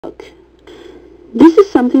This is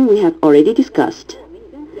something we have already discussed.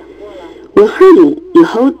 When hurting, you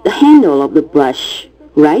hold the handle of the brush,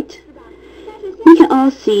 right? We can all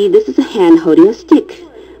see this is a hand holding a stick,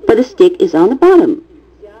 but the stick is on the bottom.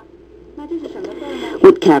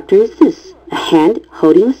 What character is this? A hand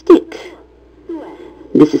holding a stick.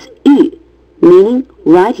 This is yu, meaning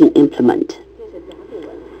writing implement.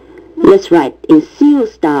 Let's write in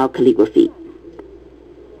seal-style calligraphy.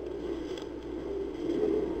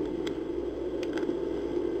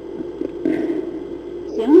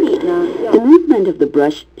 The movement of the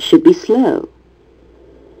brush should be slow.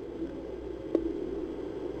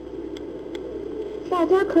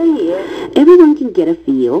 Everyone can get a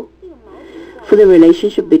feel for the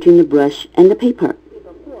relationship between the brush and the paper.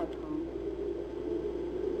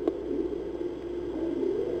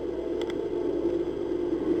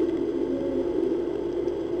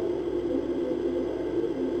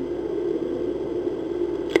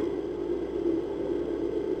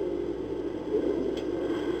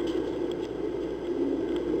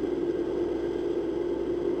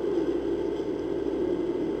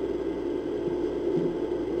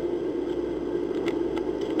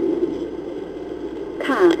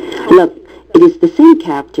 Look, it is the same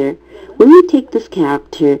character. When we take this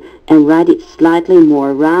character and write it slightly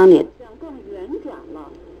more rounded,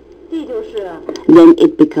 then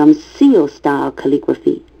it becomes seal-style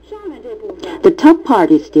calligraphy. The top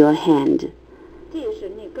part is still a hand,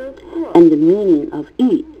 and the meaning of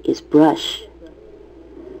yu is brush.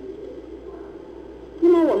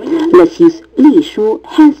 Let's use Li Shu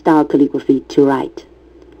hand-style calligraphy to write.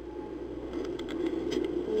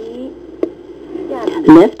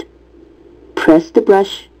 Lift, press the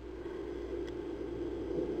brush,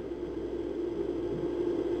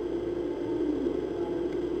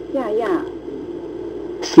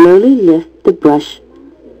 slowly lift the brush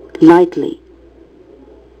lightly.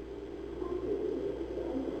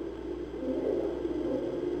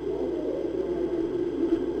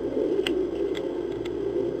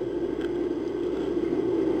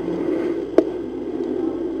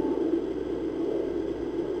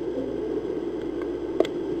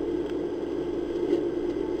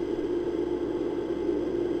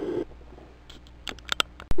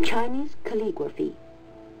 Chinese calligraphy.